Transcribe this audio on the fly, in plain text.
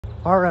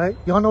All right,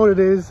 y'all know what it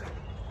is.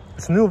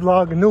 It's a new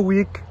vlog, a new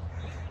week,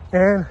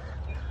 and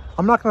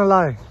I'm not gonna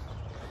lie,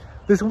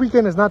 this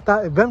weekend is not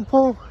that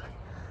eventful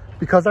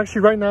because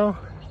actually right now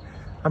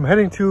I'm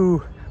heading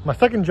to my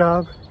second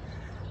job,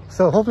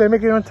 so hopefully I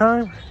make it on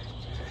time.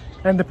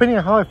 And depending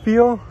on how I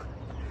feel,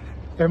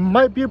 it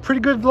might be a pretty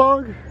good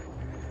vlog,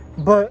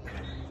 but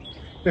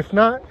if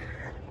not,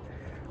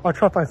 I'll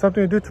try to find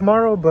something to do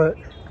tomorrow. But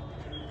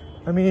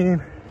I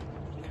mean,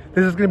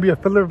 this is gonna be a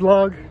filler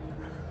vlog,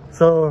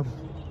 so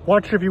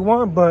watch it if you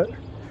want, but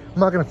I'm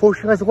not gonna force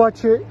you guys to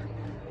watch it.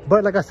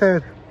 But like I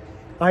said,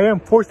 I am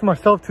forcing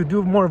myself to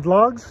do more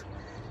vlogs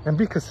and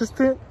be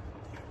consistent.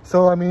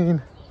 So I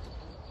mean,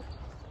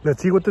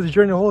 let's see what this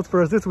journey holds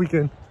for us this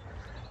weekend.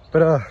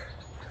 But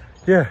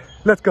yeah,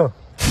 let's go.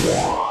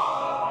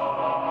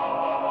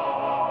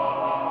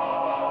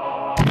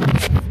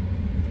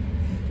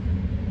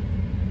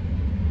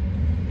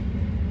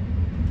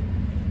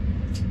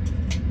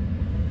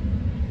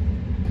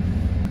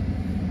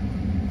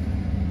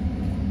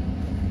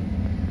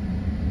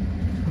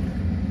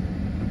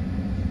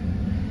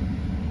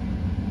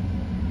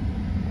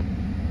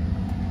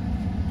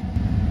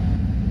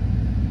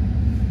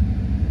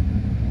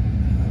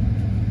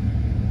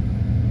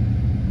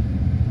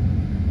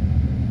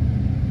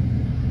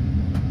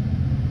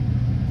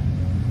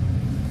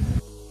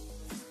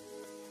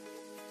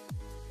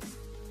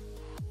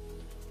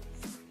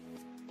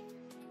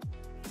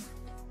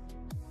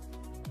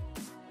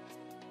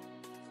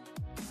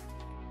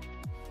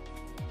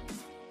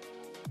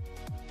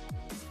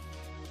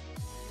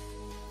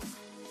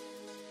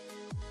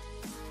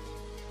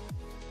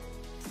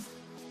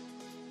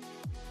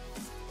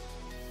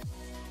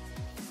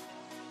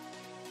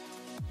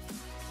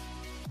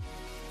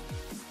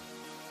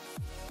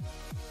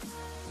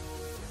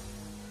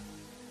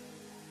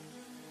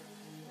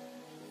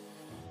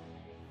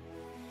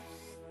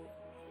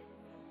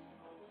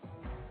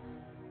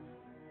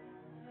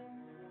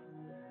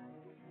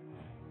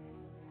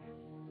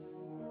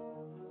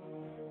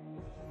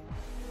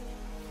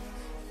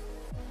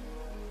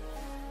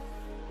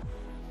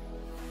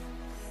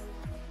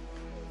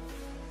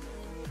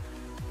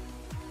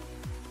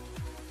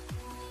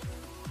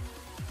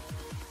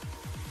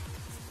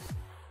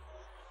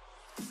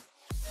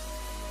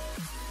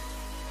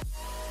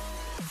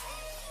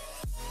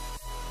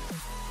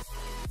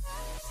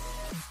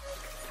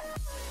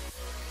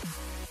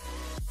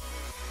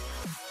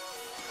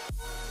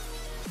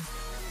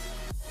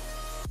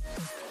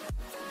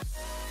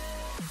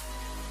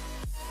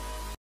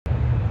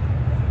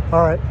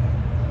 All right,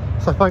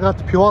 so I got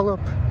to Puyallup,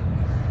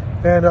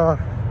 and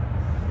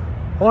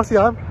honestly,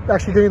 I'm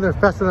actually getting there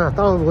faster than I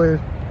thought I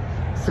would.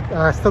 So,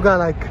 I still got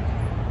like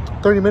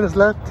 30 minutes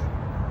left,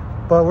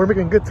 but we're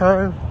making good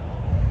time.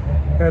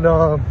 And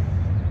I don't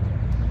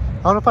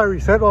know if I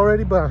reset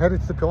already, but I'm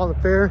headed to the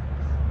Puyallup Fair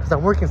because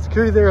I'm working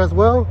security there as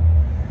well,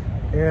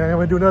 and I'm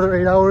gonna do another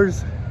 8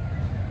 hours.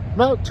 I'm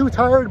not too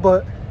tired,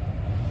 but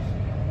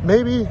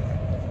maybe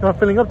I'm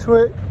feeling up to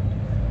it.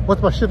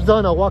 Once my shift's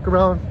done, I'll walk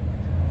around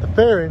the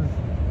fair and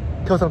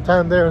kill some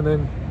time there and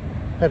then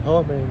head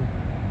home and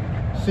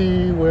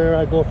see where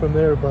I go from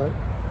there. But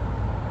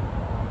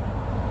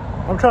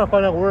I'm trying to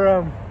find out where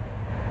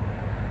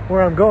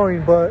I'm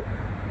going, but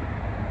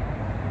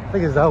I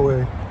think it's that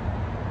way.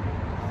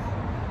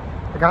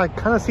 Like I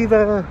kind of see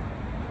the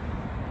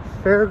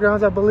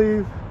fairgrounds, I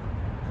believe,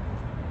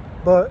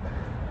 but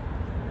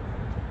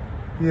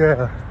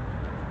yeah,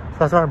 so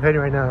that's where I'm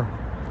heading right now.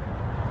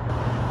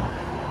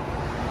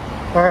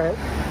 All right.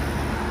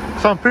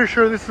 So I'm pretty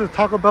sure this is a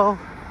Taco Bell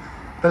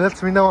that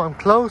lets me know I'm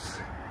close.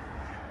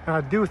 And I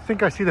do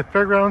think I see the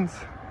fairgrounds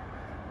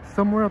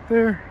somewhere up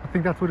there. I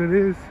think that's what it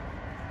is.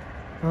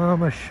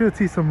 I should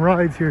see some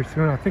rides here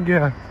soon. I think,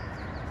 yeah,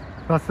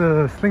 that's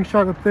a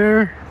slingshot up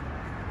there.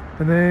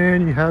 And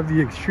then you have the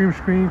extreme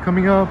screen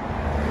coming up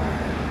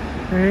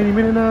any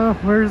minute now.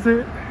 Where is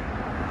it?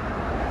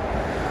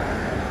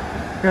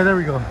 Yeah, there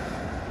we go.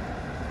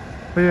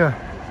 But yeah,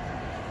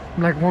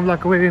 I'm like 1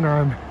 block away and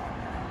I'm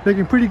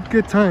making pretty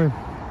good time.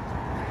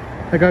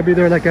 I gotta be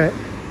there like at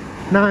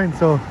 9,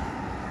 so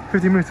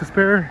 15 minutes to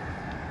spare.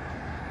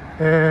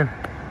 And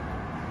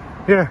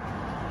yeah,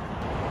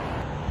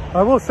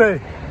 I will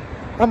say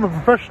I'm a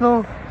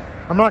professional.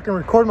 I'm not gonna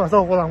record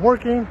myself while I'm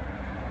working,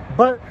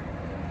 but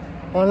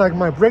on like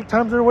my break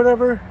times or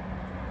whatever,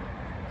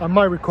 I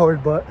might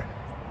record. But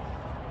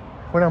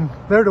when I'm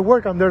there to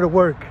work, I'm there to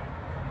work.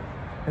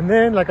 And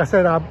then, like I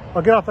said, I'll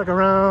get off like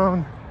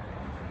around,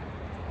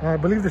 I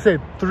believe they say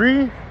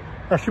 3.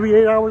 That should be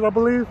 8 hours, I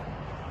believe.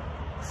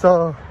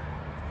 So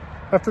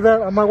after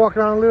that, I might walk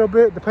around a little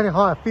bit, depending on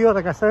how I feel.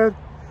 Like I said,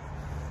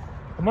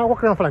 I might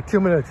walk around for like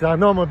 2 minutes. I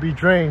know I'm gonna be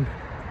drained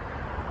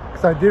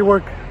because I did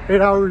work 8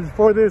 hours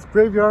for this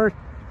graveyard,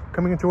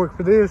 coming into work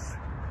for this,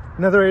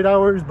 another 8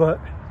 hours. But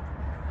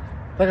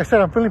like I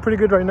said, I'm feeling pretty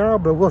good right now,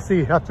 but we'll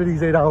see after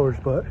these 8 hours.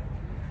 But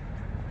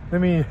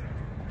let me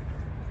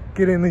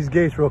get in these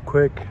gates real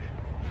quick,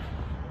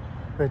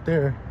 right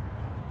there.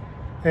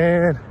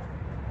 And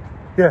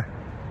yeah.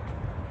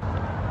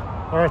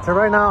 All right, so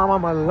right now I'm on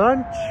my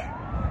lunch.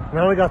 and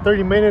I only got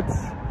 30 minutes.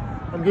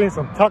 I'm getting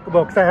some Taco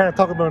Bell because I hadn't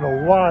Taco Bell in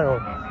a while,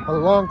 a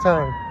long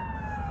time.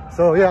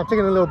 So yeah, I'm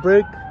taking a little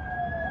break.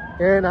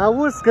 And I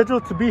was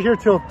scheduled to be here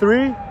till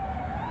 3,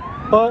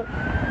 but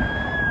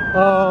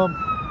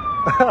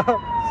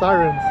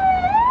sirens.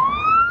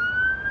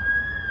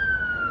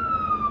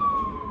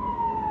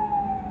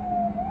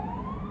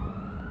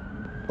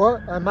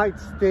 But I might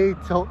stay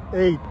till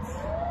 8,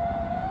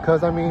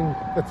 because I mean,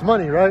 it's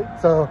money, right?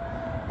 So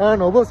I don't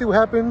know, we'll see what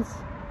happens.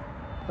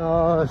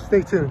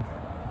 Stay tuned.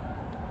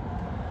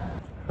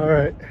 All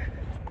right,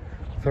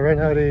 so right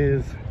now it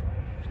is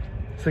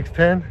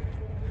 6:10.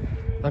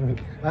 I mean,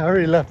 I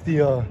already left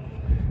the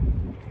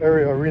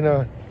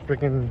arena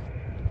freaking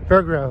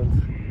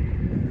fairgrounds.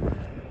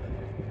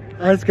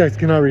 As you guys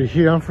can already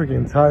hear, I'm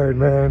freaking tired,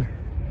 man.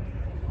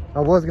 I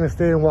was gonna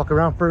stay and walk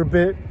around for a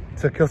bit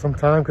to kill some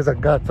time because I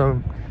got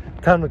some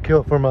time to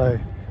kill for my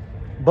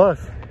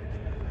bus,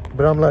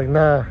 but I'm like,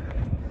 nah,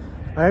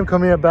 I am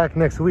coming back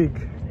next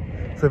week.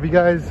 So if you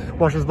guys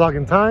watch this vlog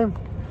in time,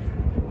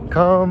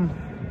 come.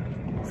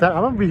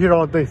 I'm gonna be here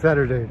all day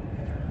Saturday,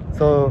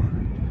 so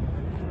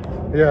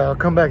yeah, I'll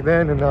come back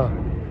then and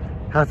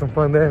have some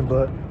fun then.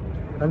 But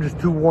I'm just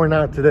too worn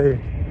out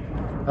today.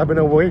 I've been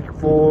awake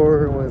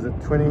for, what is it,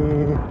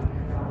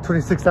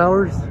 26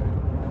 hours.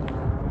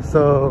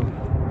 So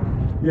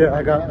yeah,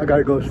 I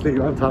gotta go to sleep.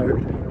 I'm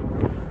tired.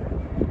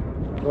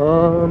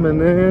 And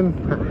then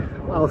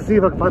I'll see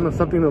if I can find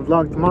something to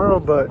vlog tomorrow.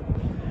 But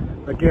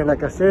again,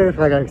 like I said,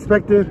 like I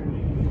expected,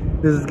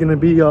 this is gonna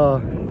be a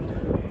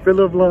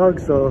filler vlog.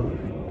 So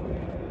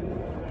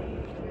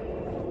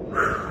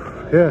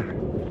yeah,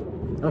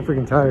 I'm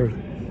freaking tired.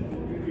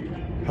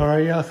 All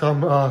right, yeah, so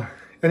I'm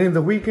ending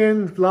the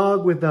weekend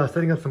vlog with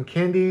setting up some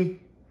candy.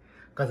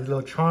 Got these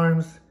little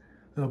charms,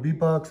 little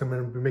beatbox. I'm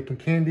gonna be making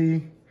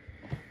candy.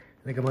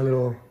 I got my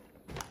little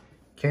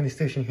candy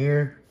station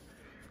here,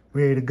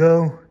 ready to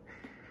go.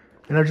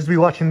 And I'll just be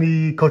watching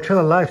the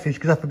Coachella live stage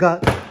because I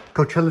forgot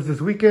Coachella's this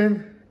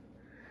weekend.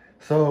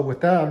 So with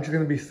that, I'm just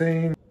gonna be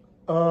saying,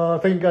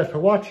 thank you guys for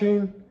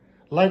watching.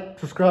 Like,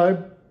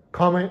 subscribe,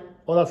 comment,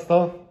 all that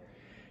stuff.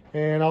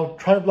 And I'll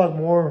try to vlog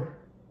more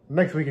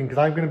next weekend because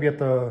I'm going to be at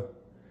the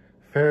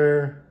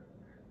fair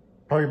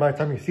probably by the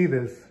time you see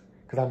this,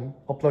 because I'm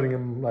uploading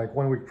them like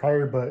 1 week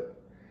prior. But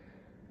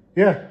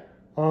yeah,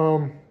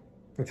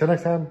 until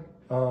next time,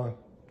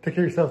 take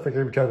care of yourself, take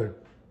care of each other.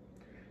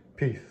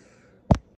 Peace.